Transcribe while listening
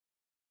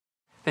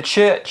The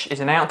church is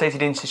an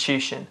outdated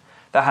institution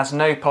that has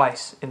no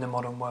place in the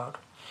modern world.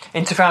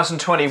 In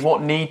 2020,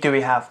 what need do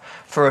we have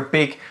for a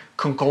big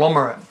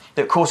conglomerate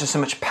that causes so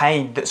much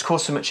pain, that's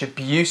caused so much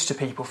abuse to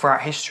people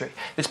throughout history,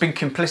 that's been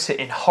complicit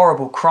in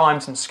horrible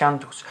crimes and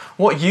scandals?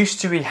 What use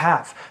do we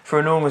have for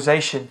an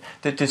organisation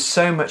that does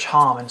so much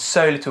harm and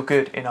so little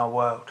good in our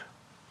world?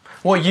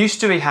 What use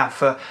do we have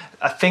for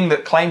a thing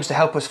that claims to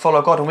help us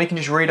follow God and we can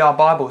just read our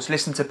Bibles,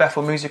 listen to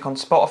Bethel music on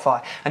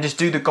Spotify and just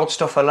do the God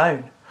stuff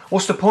alone?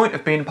 What's the point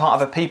of being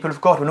part of a people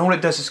of God when all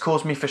it does is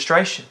cause me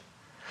frustration?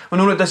 When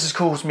all it does is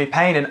cause me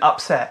pain and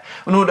upset?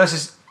 When all it does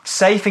is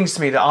say things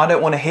to me that I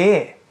don't want to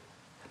hear?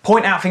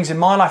 Point out things in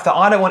my life that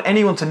I don't want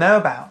anyone to know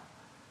about?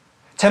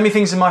 Tell me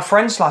things in my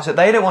friends' lives that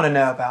they don't want to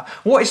know about?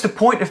 What is the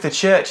point of the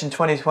church in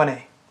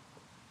 2020?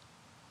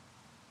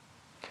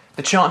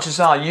 The chances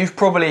are you've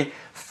probably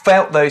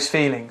felt those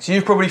feelings.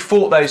 You've probably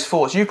thought those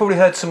thoughts. You've probably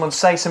heard someone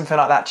say something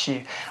like that to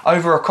you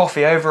over a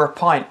coffee, over a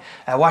pint,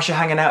 whilst you're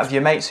hanging out with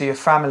your mates or your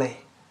family.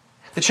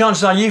 The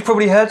chances are you've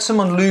probably heard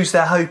someone lose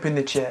their hope in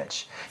the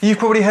church. You've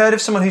probably heard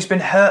of someone who's been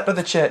hurt by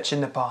the church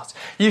in the past.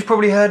 You've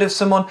probably heard of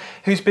someone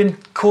who's been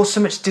caused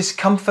so much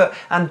discomfort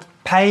and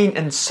pain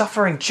and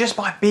suffering just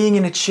by being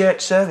in a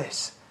church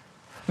service.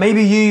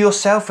 Maybe you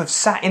yourself have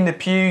sat in the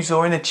pews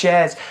or in the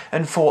chairs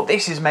and thought,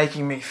 this is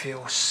making me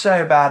feel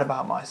so bad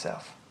about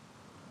myself.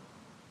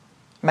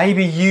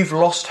 Maybe you've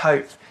lost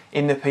hope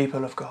in the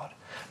people of God.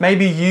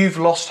 Maybe you've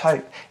lost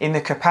hope in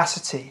the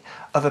capacity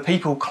of a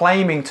people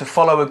claiming to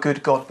follow a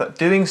good God, but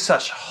doing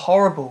such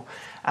horrible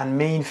and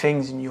mean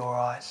things in your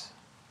eyes.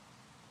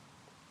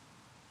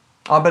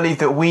 I believe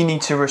that we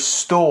need to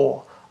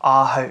restore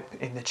our hope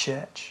in the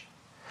church.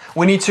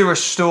 We need to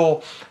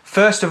restore,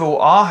 first of all,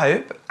 our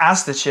hope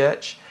as the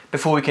church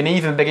before we can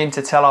even begin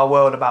to tell our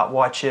world about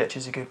why church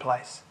is a good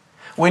place.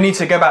 We need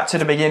to go back to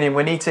the beginning.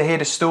 We need to hear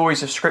the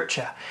stories of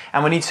Scripture,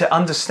 and we need to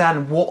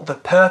understand what the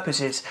purpose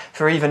is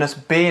for even us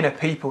being a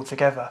people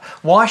together.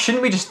 Why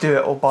shouldn't we just do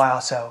it all by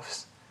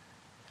ourselves?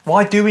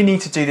 Why do we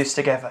need to do this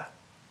together?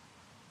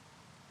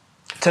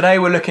 Today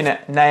we're looking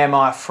at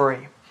Nehemiah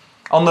 3.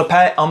 On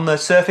the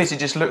surface it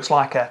just looks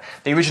like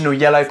the original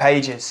yellow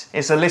pages.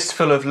 It's a list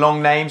full of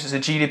long names. It's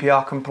a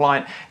GDPR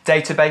compliant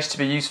database to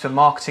be used for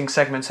marketing,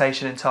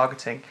 segmentation and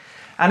targeting.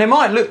 And it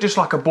might look just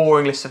like a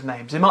boring list of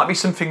names. It might be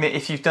something that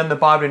if you've done the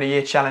Bible in a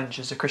Year challenge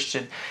as a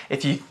Christian,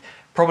 if you've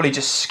probably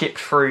just skipped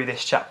through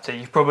this chapter,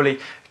 you've probably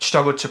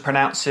struggled to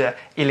pronounce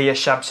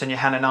Eliashab's and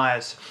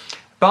Hananiah's.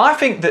 But I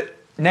think that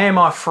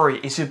Nehemiah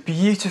 3 is a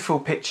beautiful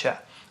picture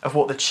of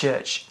what the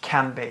church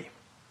can be,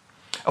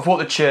 of what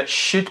the church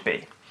should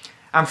be.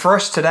 And for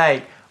us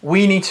today,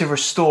 we need to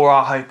restore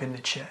our hope in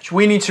the church.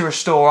 We need to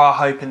restore our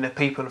hope in the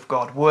people of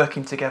God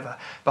working together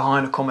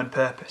behind a common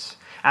purpose.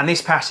 And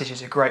this passage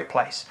is a great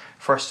place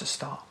for us to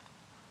start.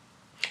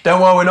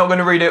 Don't worry, we're not going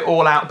to read it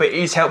all out, but it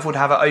is helpful to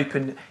have it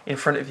open in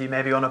front of you,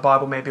 maybe on a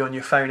Bible, maybe on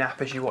your phone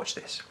app as you watch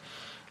this.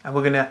 And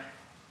we're going to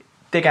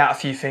dig out a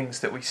few things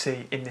that we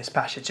see in this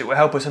passage. It will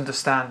help us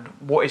understand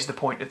what is the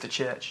point of the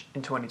church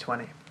in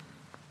 2020.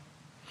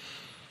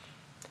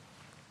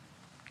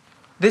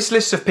 This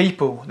list of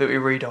people that we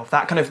read of,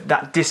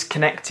 that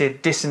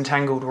disconnected,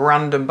 disentangled,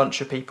 random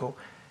bunch of people,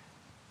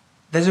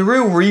 there's a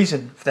real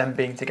reason for them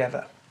being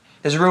together.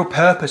 There's a real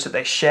purpose that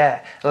they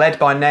share, led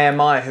by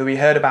Nehemiah, who we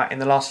heard about in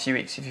the last few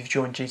weeks if you've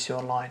joined GT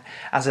Online,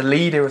 as a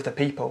leader of the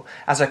people,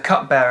 as a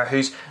cupbearer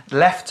who's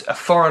left a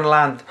foreign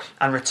land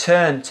and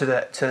returned to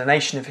the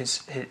nation of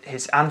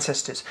his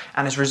ancestors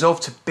and has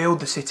resolved to build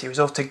the city,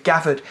 resolved to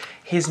gather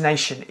his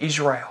nation,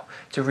 Israel,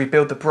 to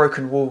rebuild the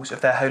broken walls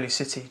of their holy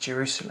city,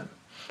 Jerusalem.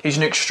 He's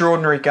an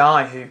extraordinary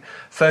guy who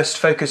first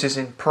focuses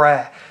in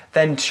prayer,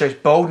 then shows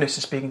boldness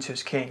in speaking to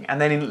his king, and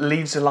then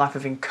leads a life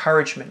of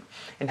encouragement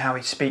in how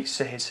he speaks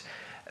to his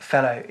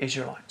fellow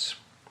Israelites.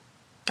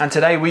 And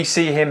today we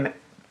see him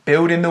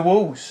building the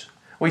walls.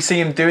 We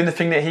see him doing the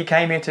thing that he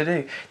came here to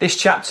do. This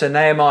chapter,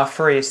 Nehemiah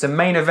 3, is the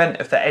main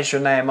event of the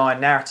Ezra-Nehemiah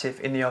narrative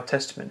in the Old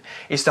Testament.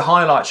 It's the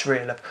highlights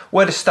reel of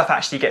where the stuff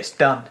actually gets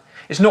done.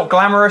 It's not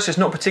glamorous, it's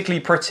not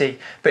particularly pretty,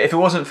 but if it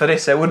wasn't for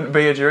this, there wouldn't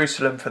be a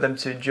Jerusalem for them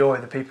to enjoy,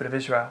 the people of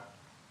Israel.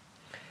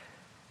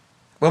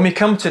 When we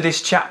come to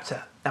this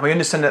chapter, and we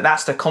understand that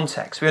that's the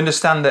context, we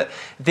understand that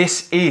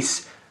this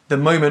is the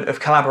moment of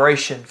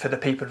collaboration for the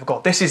people of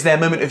God. This is their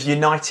moment of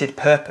united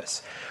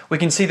purpose. We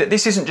can see that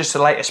this isn't just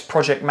the latest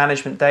project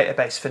management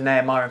database for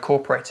Nehemiah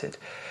Incorporated,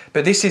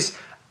 but this is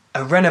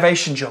a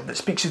renovation job that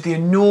speaks of the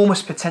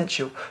enormous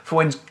potential for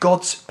when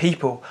God's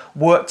people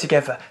work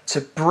together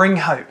to bring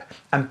hope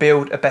and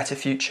build a better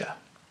future.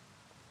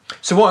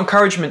 So what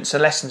encouragements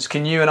and lessons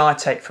can you and I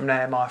take from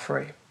Nehemiah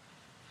 3?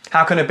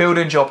 How can a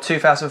building job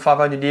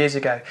 2,500 years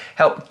ago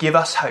help give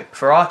us hope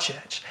for our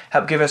church,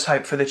 help give us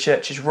hope for the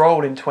church's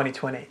role in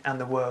 2020 and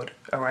the world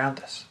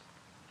around us?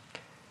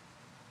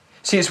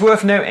 See, it's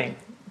worth noting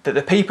that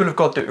the people of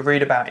God that we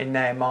read about in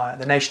Nehemiah,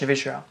 the nation of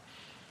Israel,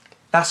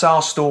 that's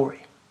our story.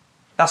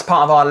 That's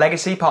part of our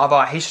legacy, part of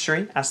our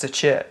history as the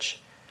church.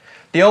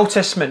 The Old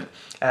Testament,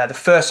 the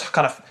first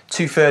kind of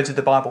 2/3 of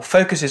the Bible,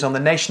 focuses on the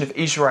nation of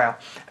Israel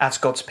as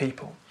God's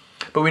people.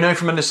 But we know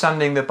from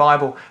understanding the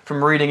Bible,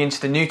 from reading into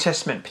the New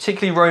Testament,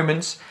 particularly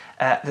Romans,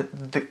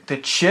 that the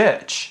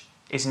church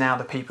is now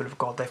the people of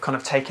God. They've kind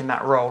of taken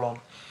that role on.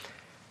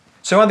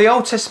 So while the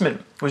Old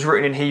Testament was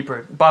written in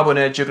Hebrew, Bible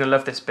nerds, you're going to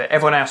love this bit.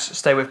 Everyone else,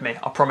 stay with me.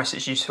 I promise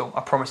it's useful.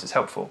 I promise it's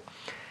helpful.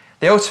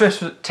 The Old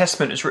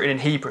Testament is written in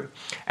Hebrew,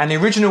 and the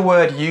original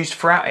word used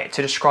throughout it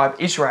to describe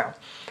Israel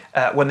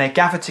when they're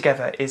gathered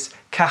together is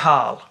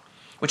kahal,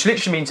 which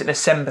literally means an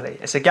assembly.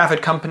 It's a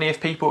gathered company of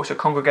people, it's a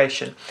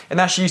congregation, and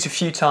that's used a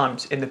few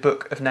times in the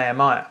book of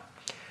Nehemiah.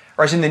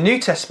 Whereas in the New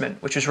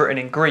Testament, which was written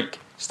in Greek,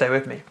 stay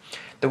with me,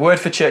 the word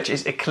for church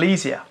is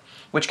ecclesia,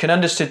 which can be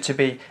understood to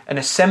be an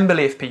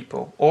assembly of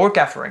people or a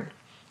gathering,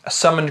 a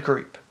summoned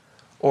group,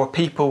 or a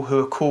people who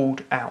are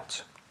called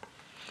out.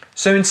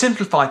 So in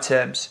simplified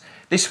terms,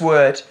 this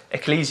word,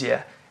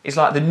 ecclesia, is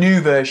like the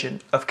new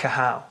version of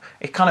kahal.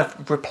 It kind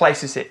of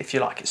replaces it, if you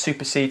like. It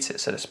supersedes it,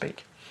 so to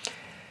speak.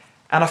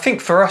 And I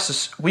think for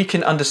us, we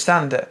can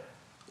understand that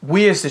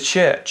we as the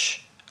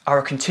church are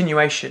a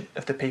continuation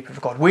of the people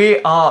of God. We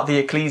are the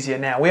ecclesia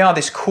now. We are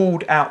this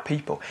called out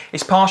people.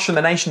 It's passed from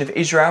the nation of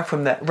Israel,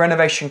 from the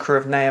renovation crew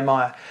of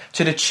Nehemiah,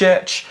 to the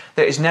church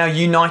that is now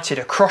united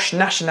across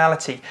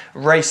nationality,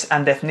 race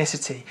and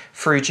ethnicity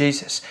through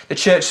Jesus. The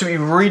church that we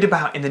read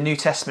about in the New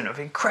Testament of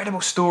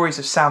incredible stories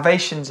of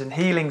salvations and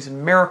healings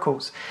and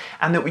miracles,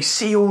 and that we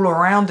see all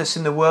around us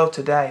in the world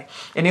today,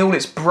 in all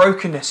its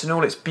brokenness and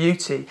all its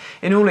beauty,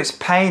 in all its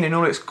pain and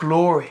all its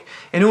glory,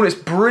 in all its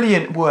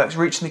brilliant works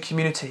reaching the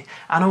community,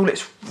 and all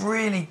its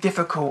really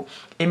difficult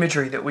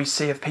imagery that we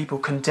see of people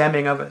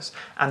condemning others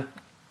and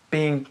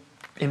being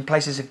in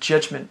places of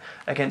judgment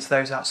against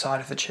those outside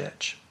of the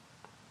church.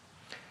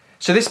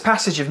 So this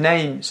passage of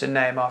names in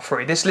Nehemiah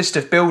 3, this list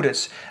of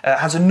builders,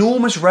 has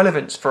enormous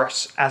relevance for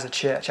us as a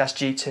church, as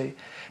G2,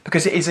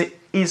 because it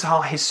is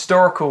our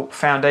historical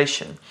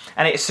foundation,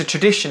 and it's a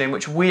tradition in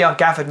which we are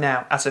gathered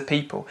now as a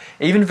people,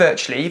 even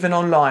virtually, even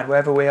online,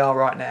 wherever we are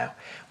right now.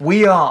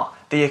 We are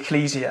the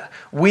ecclesia.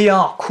 We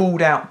are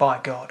called out by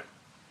God.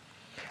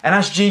 And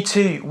as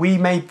G2, we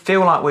may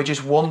feel like we're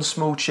just one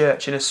small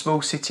church in a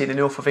small city in the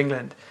north of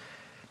England,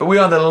 but we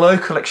are the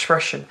local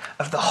expression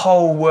of the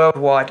whole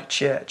worldwide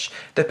church,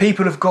 the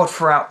people of God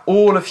throughout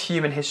all of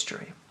human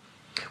history.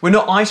 We're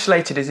not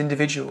isolated as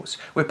individuals.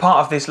 We're part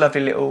of this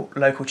lovely little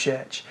local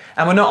church.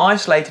 And we're not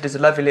isolated as a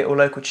lovely little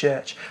local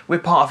church. We're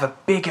part of a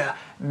bigger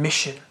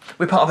mission.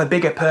 We're part of a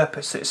bigger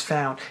purpose that is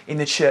found in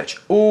the church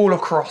all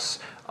across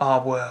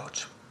our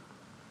world.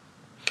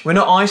 We're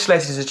not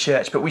isolated as a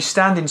church, but we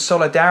stand in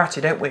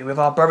solidarity, don't we, with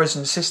our brothers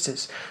and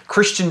sisters,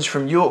 Christians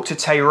from York to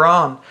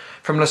Tehran,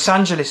 from Los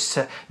Angeles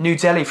to New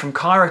Delhi, from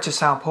Cairo to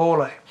Sao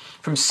Paulo,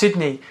 from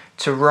Sydney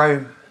to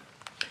Rome.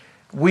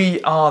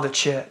 We are the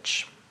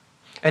church.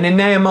 And in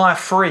Nehemiah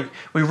 3,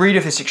 we read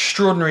of this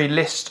extraordinary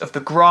list of the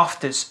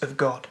grafters of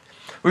God.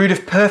 We read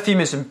of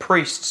perfumers and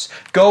priests,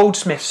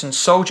 goldsmiths and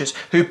soldiers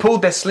who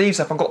pulled their sleeves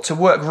up and got to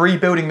work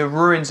rebuilding the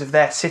ruins of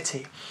their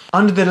city,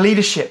 under the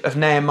leadership of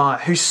Nehemiah,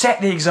 who set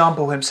the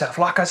example himself,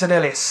 like I said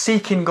earlier,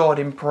 seeking God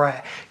in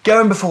prayer,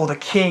 going before the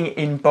king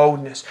in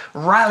boldness,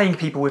 rallying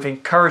people with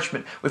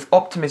encouragement, with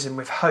optimism,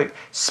 with hope,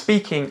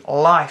 speaking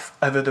life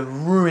over the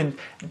ruined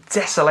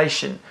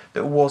desolation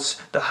that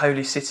was the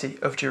holy city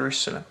of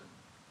Jerusalem.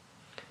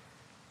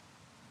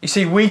 You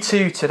see, we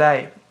too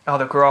today are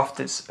the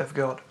grafters of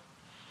God.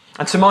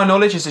 And to my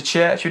knowledge, as a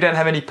church, we don't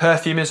have any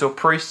perfumers or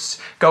priests,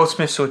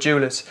 goldsmiths or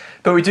jewellers,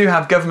 but we do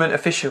have government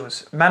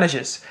officials,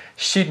 managers,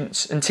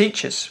 students and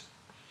teachers.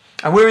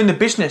 And we're in the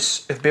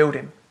business of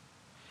building.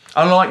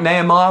 Unlike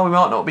Nehemiah, we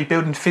might not be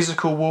building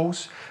physical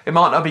walls. We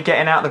might not be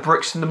getting out the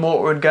bricks and the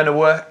mortar and going to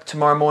work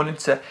tomorrow morning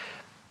to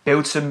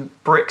build some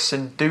bricks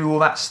and do all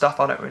that stuff.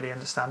 I don't really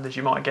understand, as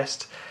you might have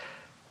guessed.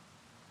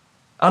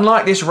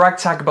 Unlike this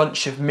ragtag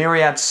bunch of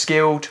myriad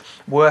skilled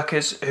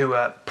workers who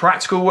are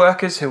practical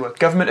workers, who are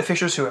government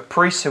officials, who are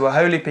priests, who are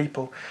holy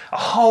people, a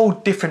whole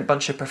different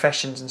bunch of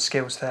professions and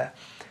skills there.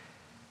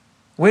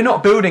 We're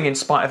not building in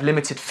spite of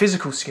limited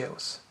physical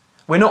skills.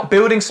 We're not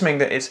building something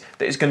that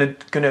is going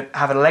to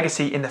have a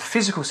legacy in the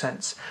physical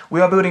sense.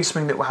 We are building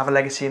something that will have a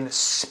legacy in the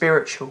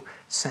spiritual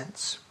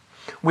sense.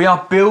 We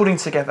are building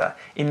together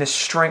in the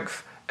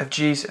strength of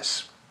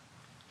Jesus.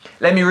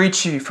 Let me read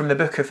to you from the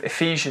book of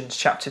Ephesians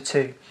chapter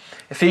 2.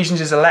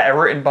 Ephesians is a letter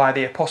written by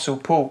the Apostle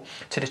Paul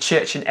to the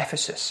church in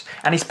Ephesus.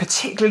 And he's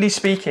particularly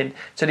speaking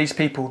to these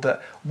people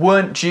that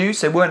weren't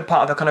Jews. They weren't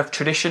part of the kind of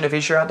tradition of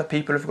Israel, the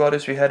people of God,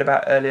 as we heard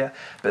about earlier.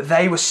 But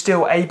they were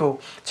still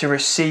able to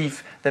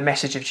receive the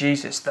message of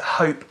Jesus, the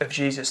hope of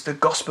Jesus, the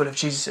gospel of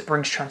Jesus that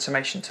brings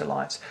transformation to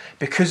lives.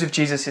 Because of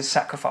Jesus'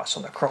 sacrifice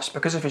on the cross,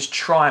 because of his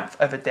triumph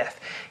over death,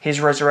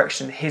 his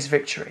resurrection, his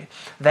victory,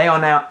 they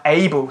are now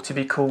able to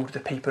be called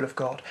the people of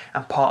God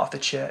and part of the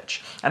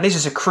church. And this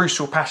is a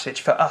crucial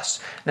passage for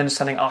us in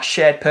understanding our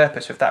shared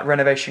purpose with that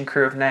renovation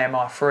crew of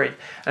Nehemiah 3, and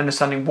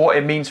understanding what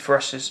it means for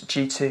us as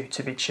G2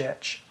 to be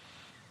church.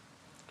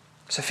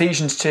 It's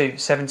Ephesians 2,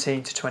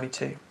 17 to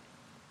 22.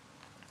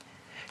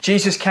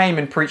 Jesus came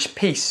and preached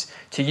peace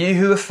to you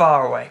who are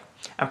far away,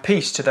 and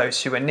peace to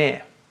those who are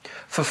near.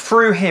 For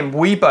through him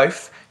we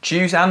both,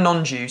 Jews and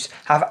non-Jews,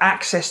 have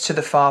access to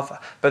the Father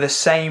by the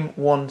same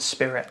one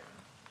Spirit.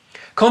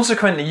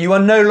 Consequently, you are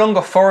no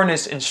longer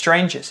foreigners and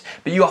strangers,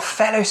 but you are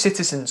fellow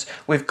citizens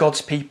with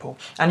God's people,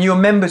 and you are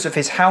members of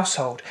his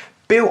household,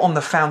 built on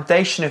the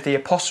foundation of the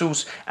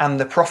apostles and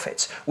the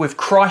prophets, with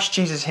Christ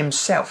Jesus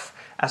himself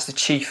as the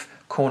chief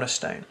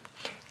cornerstone.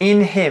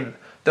 In him,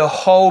 the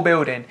whole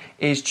building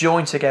is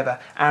joined together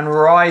and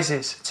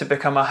rises to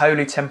become a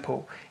holy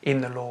temple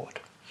in the Lord.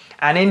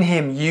 And in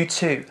him, you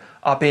too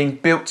are being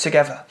built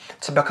together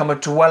to become a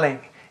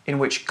dwelling in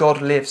which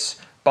God lives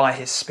by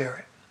his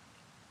Spirit.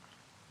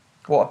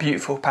 What a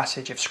beautiful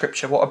passage of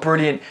Scripture. What a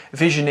brilliant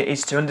vision it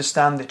is to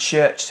understand the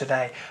church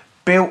today,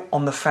 built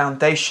on the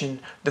foundation,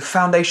 the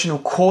foundational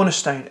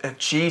cornerstone of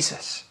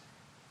Jesus.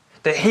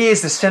 That he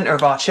is the centre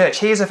of our church.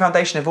 He is the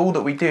foundation of all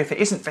that we do. If it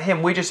isn't for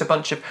him, we're just a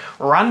bunch of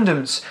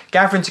randoms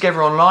gathering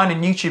together online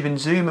and YouTube and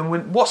Zoom.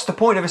 And what's the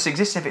point of us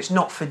existing if it's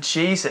not for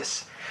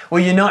Jesus? We're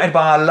united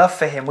by our love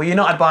for him. We're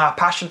united by our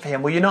passion for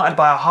him. We're united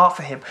by our heart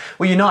for him.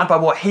 We're united by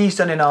what he's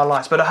done in our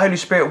lives, by the Holy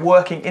Spirit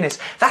working in us.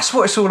 That's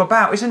what it's all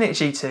about, isn't it,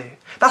 G2?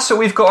 That's what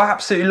we've got to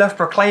absolutely love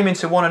proclaiming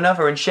to one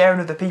another and sharing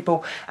with the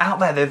people out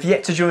there that have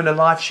yet to join a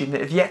live stream,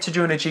 that have yet to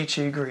join a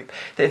G2 group,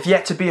 that have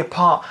yet to be a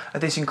part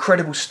of this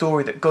incredible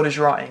story that God is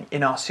writing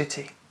in our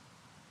city.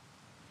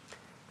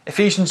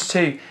 Ephesians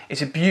 2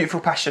 is a beautiful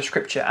passage of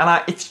Scripture,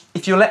 and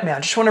if you'll let me, I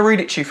just want to read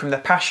it to you from the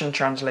Passion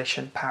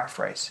Translation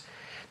paraphrase.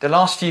 The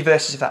last few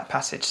verses of that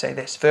passage say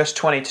this, verse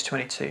 20 to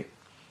 22.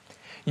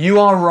 You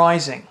are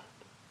rising,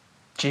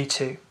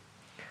 G2,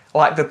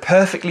 like the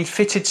perfectly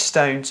fitted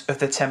stones of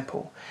the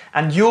temple,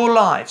 and your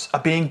lives are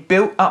being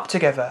built up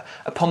together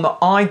upon the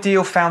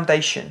ideal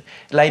foundation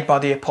laid by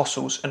the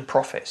apostles and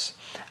prophets.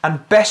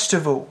 And best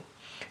of all,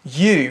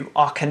 you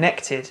are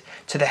connected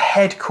to the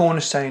head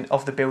cornerstone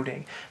of the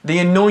building, the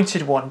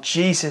anointed one,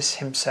 Jesus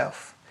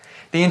himself.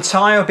 The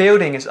entire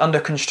building is under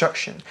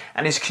construction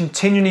and is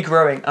continually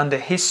growing under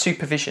his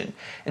supervision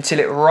until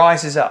it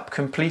rises up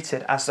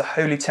completed as the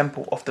holy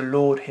temple of the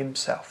Lord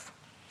himself.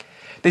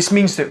 This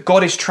means that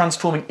God is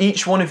transforming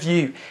each one of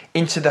you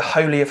into the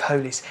Holy of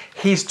Holies,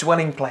 his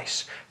dwelling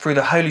place, through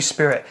the Holy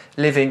Spirit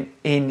living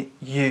in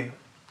you.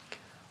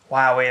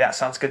 Wowee, that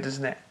sounds good,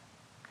 doesn't it?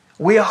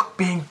 We are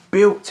being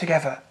built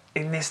together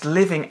in this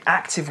living,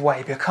 active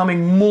way,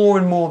 becoming more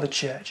and more the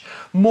church,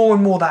 more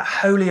and more that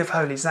Holy of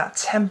Holies, that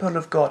temple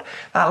of God,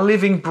 that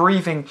living,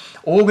 breathing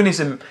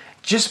organism,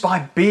 just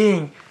by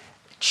being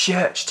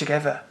church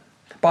together,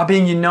 by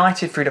being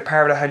united through the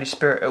power of the Holy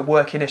Spirit at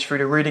work in us, through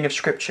the reading of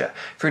Scripture,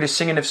 through the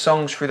singing of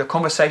songs, through the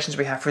conversations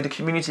we have, through the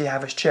community we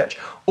have as church.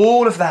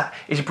 All of that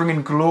is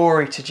bringing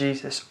glory to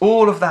Jesus.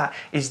 All of that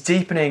is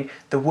deepening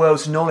the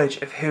world's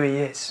knowledge of who he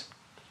is.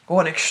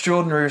 What an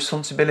extraordinary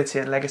responsibility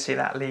and legacy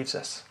that leaves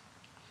us.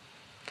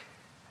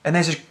 And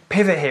there's a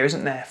pivot here,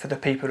 isn't there, for the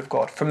people of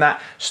God? From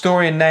that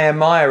story in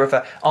Nehemiah of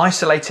an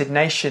isolated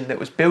nation that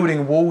was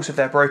building walls of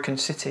their broken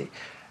city.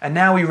 And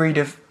now we read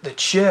of the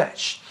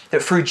church,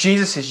 that through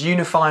Jesus'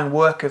 unifying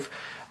work of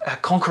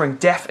conquering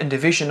death and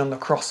division on the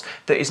cross,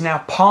 that is now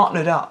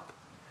partnered up,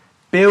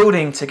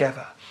 building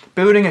together,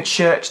 building a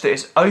church that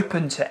is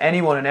open to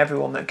anyone and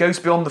everyone, that goes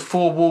beyond the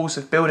four walls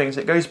of buildings,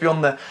 that goes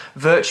beyond the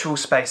virtual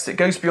space, that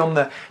goes beyond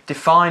the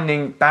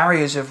defining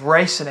barriers of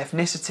race and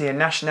ethnicity and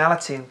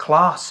nationality and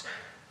class.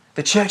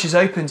 The church is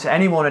open to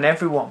anyone and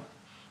everyone.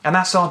 And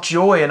that's our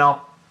joy and I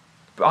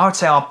would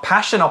say our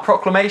passion, our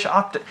proclamation.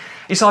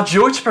 It's our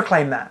joy to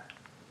proclaim that.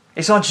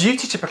 It's our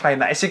duty to proclaim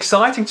that. It's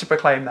exciting to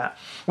proclaim that.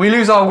 We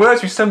lose our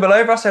words, we stumble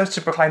over ourselves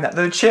to proclaim that.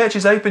 The church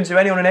is open to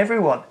anyone and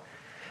everyone.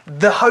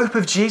 The hope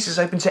of Jesus is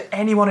open to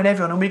anyone and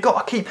everyone. And we've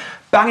got to keep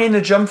banging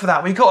the drum for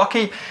that. We've got to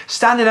keep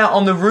standing out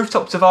on the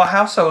rooftops of our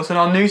households and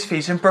our news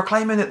feeds and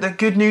proclaiming that the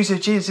good news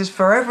of Jesus is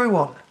for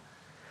everyone.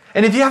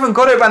 And if you haven't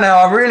got it by now,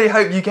 I really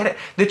hope you get it.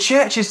 The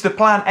church is the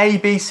plan A,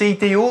 B, C,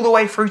 D, all the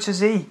way through to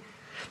Z.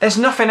 There's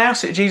nothing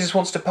else that Jesus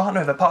wants to partner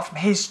with apart from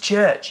his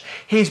church,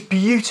 his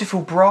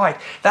beautiful bride.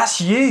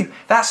 That's you,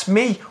 that's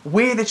me.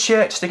 We're the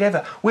church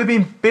together. We're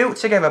being built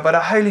together by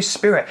the Holy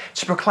Spirit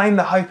to proclaim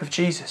the hope of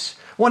Jesus.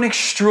 What an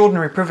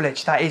extraordinary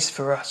privilege that is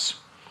for us.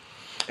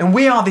 And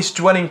we are this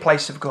dwelling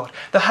place of God.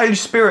 The Holy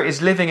Spirit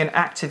is living and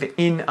active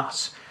in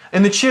us.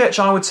 And the church,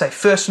 I would say,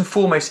 first and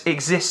foremost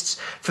exists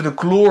for the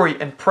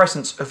glory and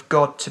presence of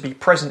God to be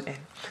present in.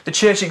 The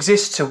church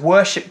exists to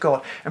worship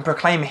God and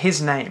proclaim his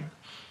name.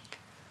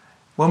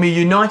 When we're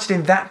united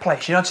in that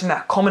place, united in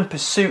that common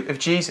pursuit of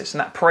Jesus and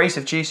that praise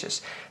of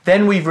Jesus,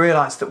 then we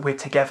realise that we're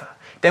together.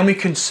 Then we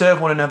can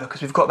serve one another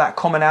because we've got that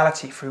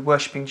commonality through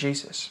worshipping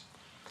Jesus.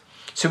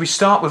 So we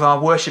start with our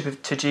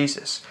worship to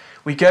Jesus.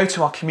 We go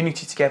to our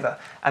community together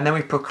and then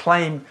we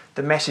proclaim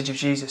the message of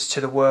Jesus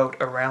to the world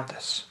around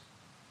us.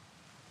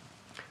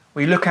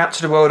 We look out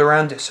to the world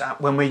around us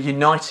when we're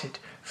united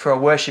for our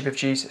worship of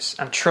Jesus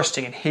and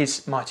trusting in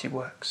his mighty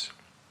works.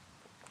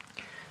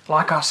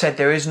 Like I said,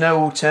 there is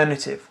no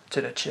alternative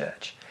to the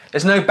church.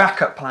 There's no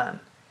backup plan.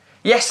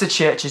 Yes, the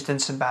church has done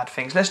some bad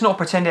things. Let's not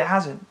pretend it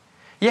hasn't.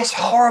 Yes,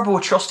 horrible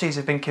atrocities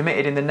have been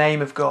committed in the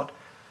name of God.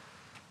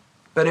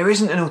 But there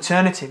isn't an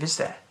alternative, is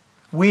there?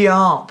 We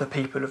are the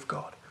people of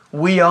God.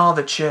 We are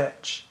the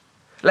church.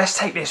 Let's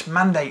take this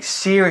mandate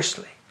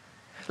seriously.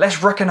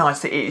 Let's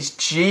recognise that it is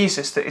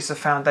Jesus that is the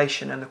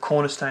foundation and the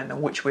cornerstone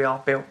on which we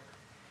are built.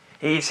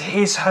 It is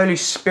His Holy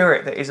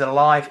Spirit that is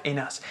alive in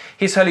us.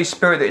 His Holy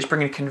Spirit that is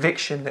bringing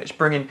conviction, that is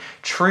bringing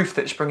truth,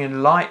 that is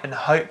bringing light and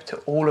hope to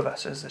all of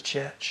us as the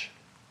church.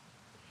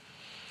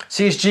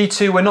 See, as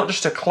G2, we're not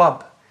just a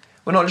club.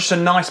 We're not just a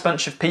nice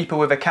bunch of people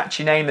with a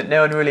catchy name that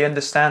no one really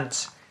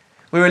understands.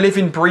 We're a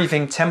living,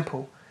 breathing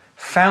temple,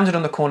 founded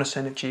on the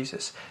cornerstone of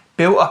Jesus,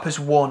 built up as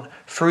one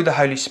through the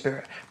Holy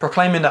Spirit,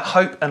 proclaiming the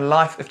hope and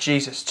life of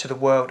Jesus to the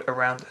world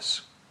around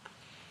us.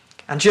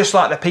 And just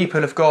like the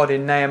people of God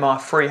in Nehemiah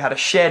 3 had a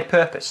shared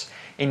purpose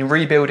in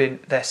rebuilding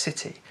their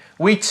city,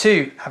 we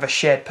too have a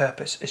shared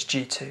purpose as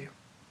G2.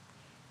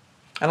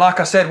 And like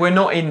I said, we're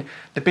not in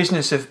the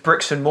business of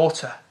bricks and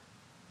mortar,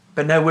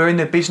 but no, we're in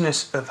the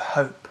business of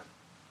hope.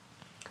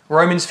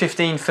 Romans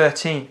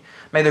 15:13,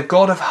 may the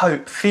God of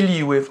hope fill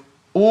you with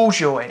all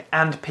joy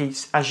and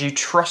peace as you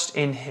trust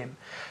in Him,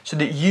 so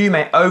that you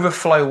may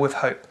overflow with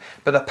hope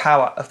by the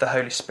power of the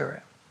Holy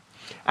Spirit.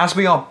 As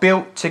we are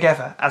built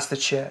together as the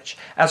church,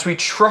 as we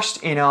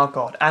trust in our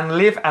God and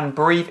live and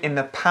breathe in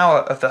the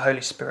power of the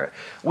Holy Spirit,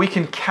 we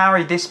can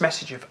carry this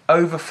message of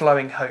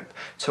overflowing hope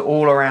to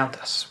all around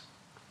us.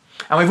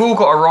 And we've all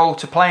got a role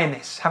to play in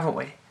this, haven't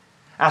we?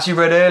 As you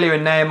read earlier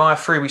in Nehemiah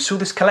 3, we saw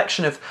this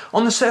collection of,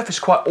 on the surface,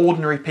 quite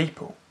ordinary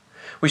people.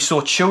 We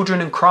saw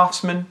children and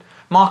craftsmen,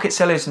 market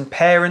sellers and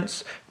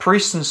parents,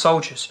 priests and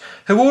soldiers,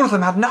 who all of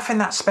them had nothing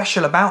that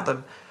special about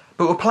them,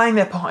 but were playing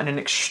their part in an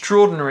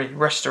extraordinary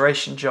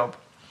restoration job.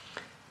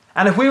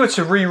 And if we were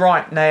to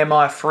rewrite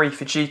Nehemiah 3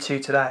 for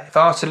G2 today, if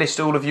I were to list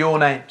all of your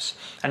names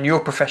and your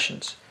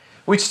professions,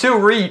 we'd still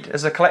read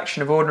as a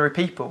collection of ordinary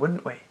people,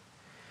 wouldn't we?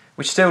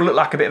 We'd still look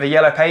like a bit of a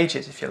yellow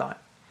pages, if you like.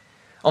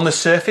 On the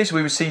surface,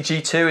 we would see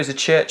G2 as a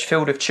church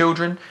filled with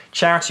children,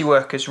 charity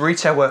workers,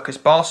 retail workers,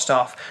 bar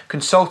staff,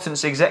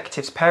 consultants,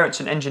 executives, parents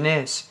and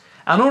engineers.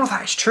 And all of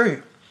that is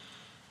true.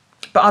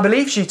 But I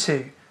believe,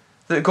 G2,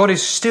 that God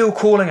is still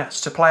calling us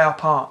to play our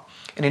part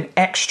in an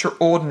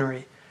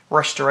extraordinary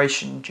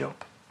restoration job.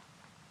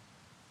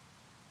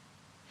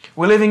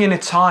 We're living in a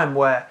time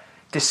where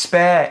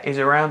despair is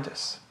around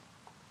us,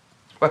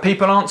 where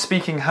people aren't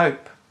speaking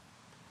hope,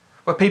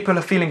 where people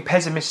are feeling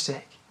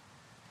pessimistic.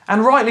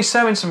 And rightly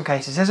so in some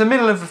cases. There's a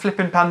middle of a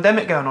flipping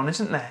pandemic going on,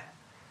 isn't there?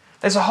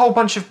 There's a whole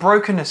bunch of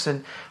brokenness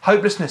and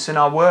hopelessness in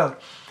our world.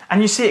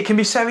 And you see, it can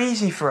be so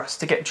easy for us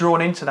to get drawn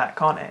into that,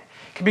 can't it?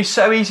 It can be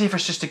so easy for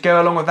us just to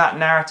go along with that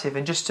narrative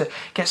and just to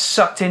get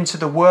sucked into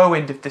the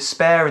whirlwind of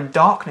despair and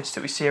darkness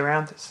that we see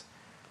around us.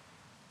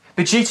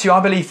 But G2, I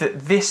believe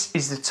that this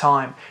is the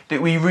time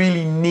that we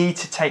really need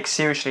to take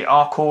seriously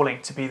our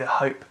calling to be the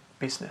hope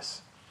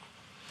business.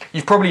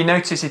 You've probably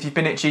noticed, if you've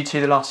been at G2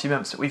 the last few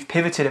months, that we've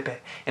pivoted a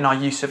bit in our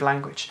use of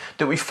language,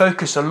 that we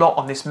focus a lot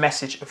on this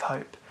message of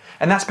hope.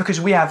 And that's because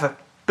we have a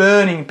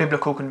burning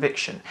biblical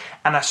conviction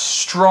and a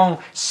strong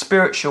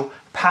spiritual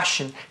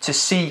passion to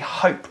see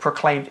hope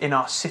proclaimed in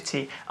our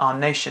city, our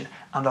nation,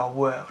 and our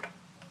world.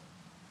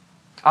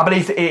 I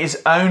believe that it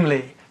is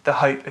only the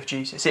hope of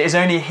Jesus. It is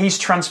only His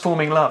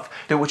transforming love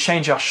that will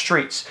change our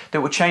streets, that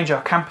will change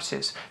our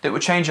campuses, that will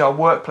change our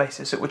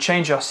workplaces, that will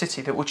change our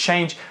city, that will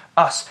change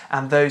us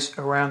and those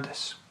around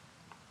us.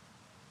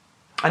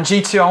 And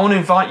G2, I want to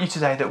invite you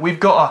today that we've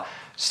got to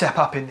step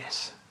up in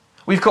this.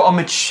 We've got to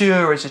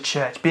mature as a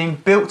church, being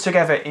built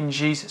together in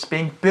Jesus,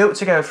 being built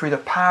together through the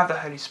power of the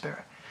Holy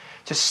Spirit,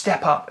 to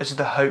step up as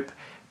the hope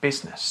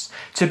business,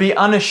 to be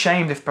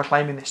unashamed of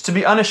proclaiming this, to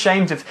be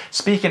unashamed of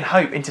speaking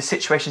hope into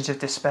situations of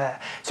despair,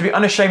 to be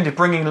unashamed of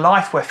bringing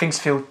life where things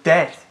feel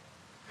dead.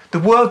 The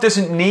world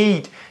doesn't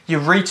need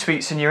your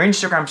retweets and your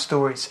Instagram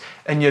stories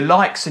and your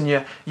likes and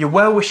your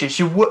well wishes.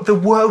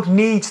 The world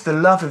needs the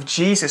love of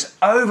Jesus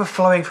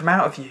overflowing from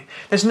out of you.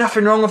 There's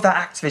nothing wrong with that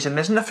activism.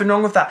 There's nothing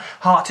wrong with that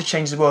heart to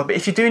change the world. But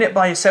if you're doing it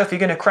by yourself, you're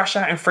going to crash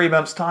out in 3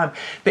 months' time.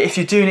 But if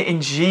you're doing it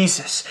in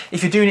Jesus,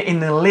 if you're doing it in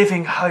the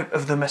living hope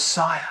of the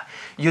Messiah,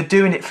 you're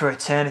doing it for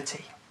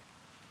eternity.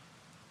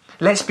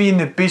 Let's be in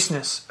the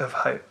business of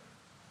hope.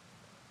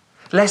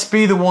 Let's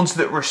be the ones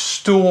that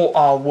restore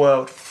our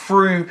world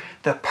through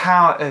the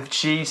power of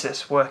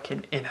Jesus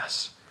working in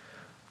us.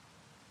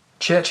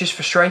 Church is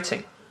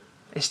frustrating.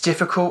 It's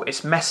difficult,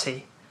 it's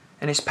messy,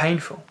 and it's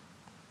painful.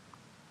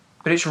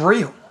 But it's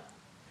real.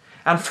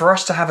 And for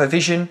us to have a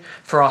vision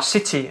for our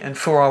city and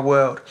for our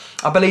world,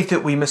 I believe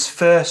that we must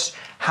first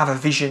have a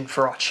vision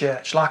for our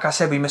church. Like I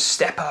said, we must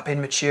step up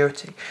in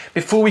maturity.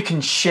 Before we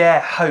can share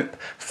hope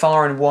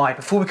far and wide,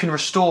 before we can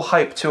restore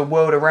hope to a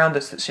world around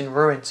us that's in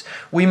ruins,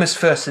 we must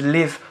first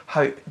live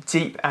hope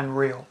deep and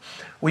real.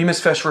 We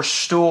must first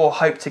restore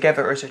hope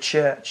together as a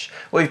church.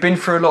 We've been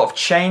through a lot of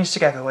change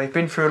together. We've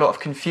been through a lot of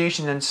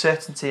confusion and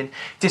uncertainty and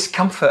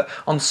discomfort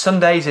on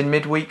Sundays and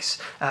midweeks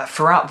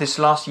throughout this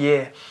last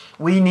year.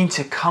 We need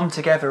to come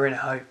together in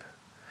hope.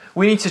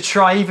 We need to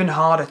try even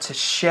harder to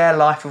share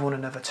life with one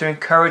another, to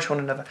encourage one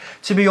another,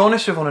 to be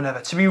honest with one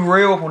another, to be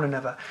real with one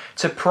another,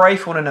 to pray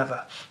for one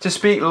another, to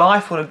speak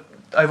life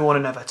over one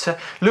another, to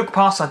look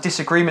past our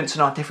disagreements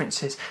and our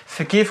differences,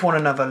 forgive one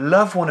another,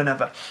 love one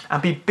another,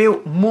 and be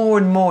built more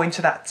and more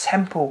into that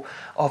temple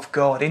of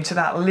God, into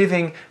that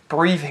living,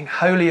 breathing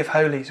Holy of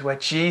Holies where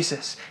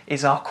Jesus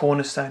is our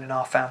cornerstone and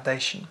our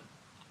foundation.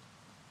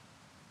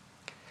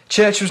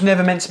 Church was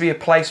never meant to be a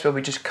place where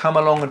we just come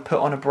along and put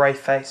on a brave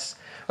face,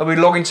 where we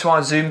log into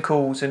our Zoom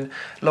calls and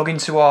log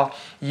into our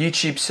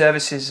YouTube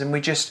services and we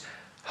just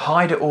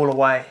hide it all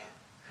away.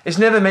 It's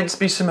never meant to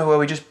be somewhere where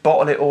we just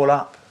bottle it all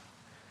up.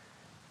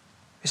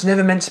 It's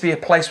never meant to be a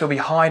place where we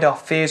hide our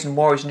fears and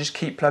worries and just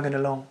keep plugging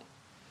along.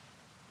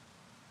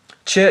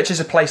 Church is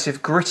a place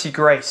of gritty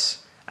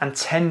grace and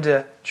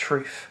tender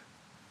truth.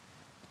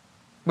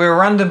 We're a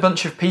random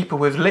bunch of people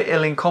with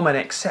little in common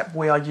except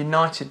we are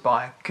united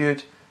by a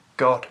good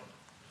God.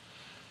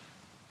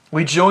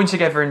 We join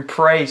together in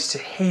praise to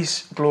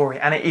His glory,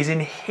 and it is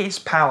in His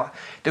power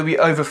that we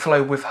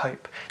overflow with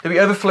hope. That we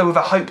overflow with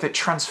a hope that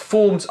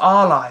transforms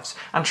our lives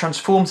and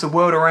transforms the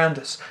world around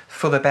us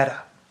for the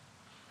better.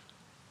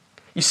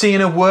 You see,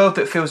 in a world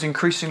that feels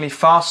increasingly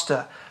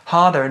faster,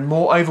 harder and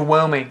more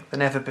overwhelming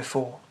than ever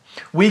before,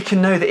 we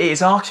can know that it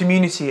is our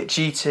community at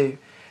G2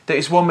 that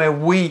is one where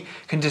we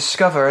can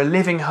discover a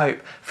living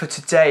hope for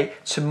today,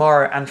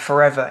 tomorrow and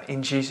forever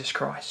in Jesus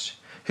Christ,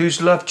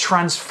 whose love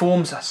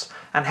transforms us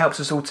and helps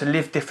us all to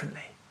live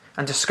differently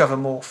and discover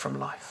more from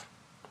life.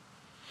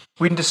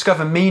 We can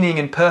discover meaning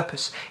and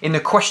purpose in the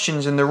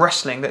questions and the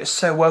wrestling that is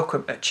so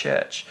welcome at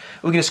church.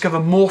 We can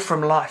discover more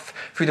from life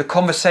through the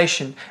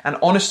conversation and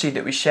honesty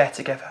that we share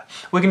together.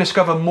 We can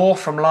discover more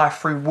from life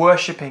through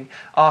worshipping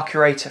our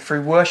Creator,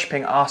 through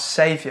worshipping our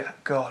Saviour,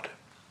 God.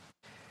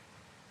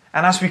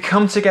 And as we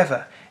come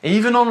together,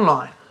 even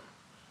online,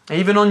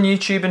 even on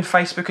YouTube and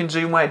Facebook and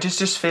Zoom, where it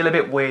just feel a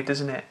bit weird,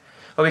 doesn't it?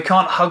 Where we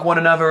can't hug one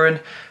another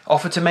and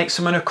offer to make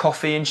someone a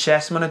coffee and share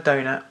someone a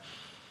donut.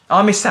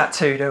 I miss that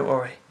too, don't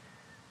worry.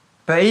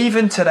 But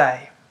even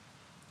today,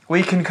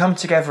 we can come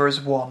together as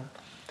one,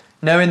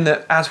 knowing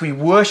that as we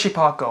worship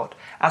our God,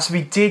 as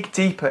we dig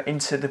deeper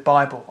into the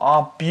Bible,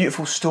 our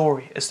beautiful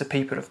story as the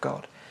people of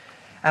God,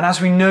 and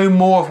as we know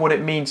more of what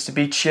it means to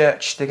be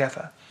church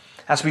together,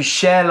 as we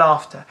share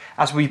laughter,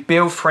 as we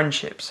build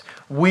friendships,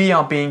 we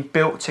are being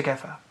built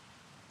together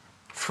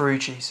through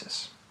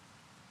Jesus.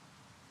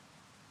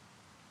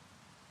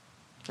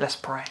 Let's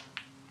pray.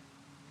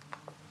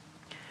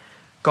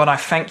 God, I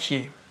thank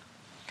you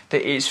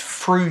that it is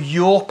through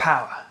your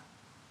power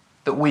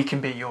that we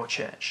can be your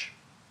church.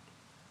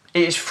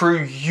 It is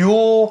through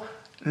your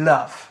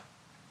love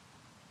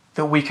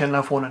that we can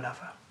love one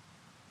another.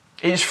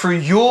 It is through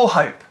your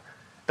hope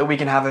that we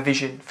can have a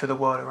vision for the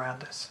world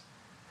around us.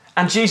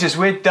 And Jesus,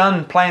 we're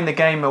done playing the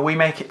game where we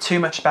make it too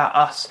much about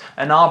us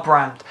and our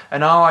brand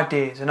and our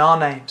ideas and our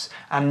names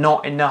and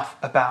not enough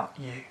about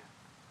you.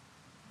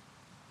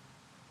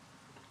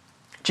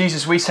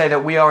 Jesus, we say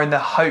that we are in the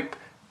hope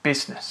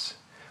business.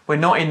 We're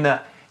not in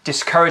the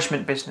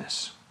discouragement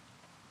business.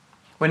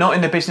 We're not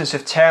in the business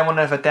of tearing one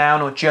another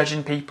down or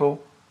judging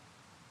people,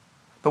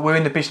 but we're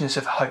in the business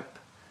of hope.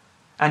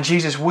 And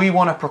Jesus, we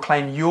want to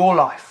proclaim your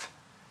life,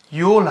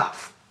 your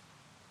love,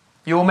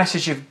 your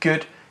message of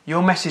good,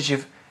 your message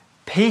of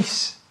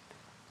peace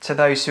to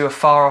those who are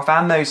far off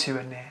and those who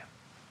are near.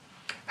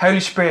 Holy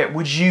Spirit,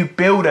 would you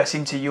build us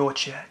into your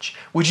church?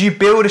 Would you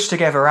build us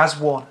together as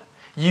one,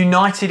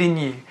 united in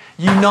you,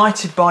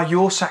 united by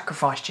your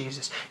sacrifice,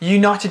 Jesus,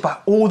 united by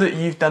all that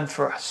you've done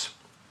for us.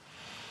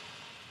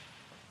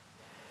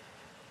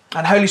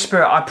 And Holy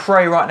Spirit, I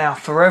pray right now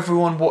for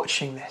everyone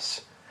watching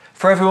this,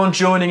 for everyone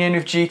joining in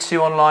with G2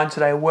 online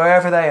today,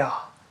 wherever they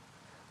are,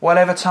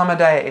 whatever time of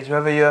day it is,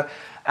 whether you're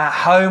at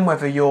home,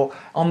 whether you're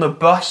on the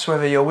bus,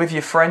 whether you're with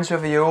your friends,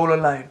 whether you're all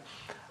alone,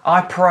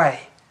 I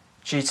pray,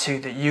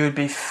 G2, that you would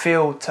be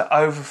filled to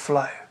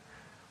overflow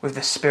with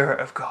the Spirit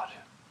of God.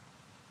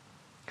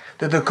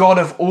 That the God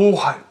of all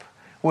hope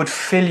would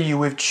fill you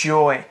with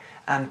joy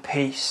and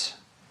peace.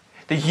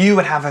 That you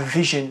would have a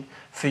vision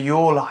for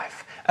your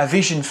life, a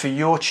vision for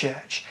your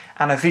church,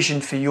 and a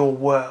vision for your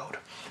world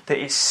that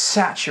is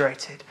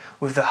saturated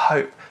with the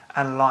hope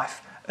and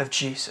life of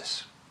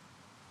Jesus.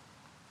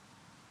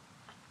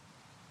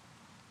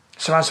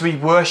 So as we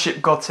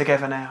worship God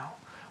together now,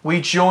 we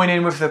join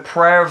in with the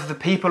prayer of the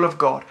people of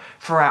God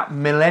throughout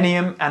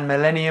millennium and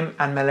millennium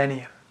and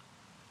millennium.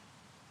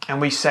 And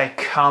we say,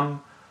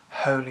 "Come,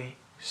 Holy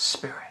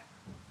Spirit."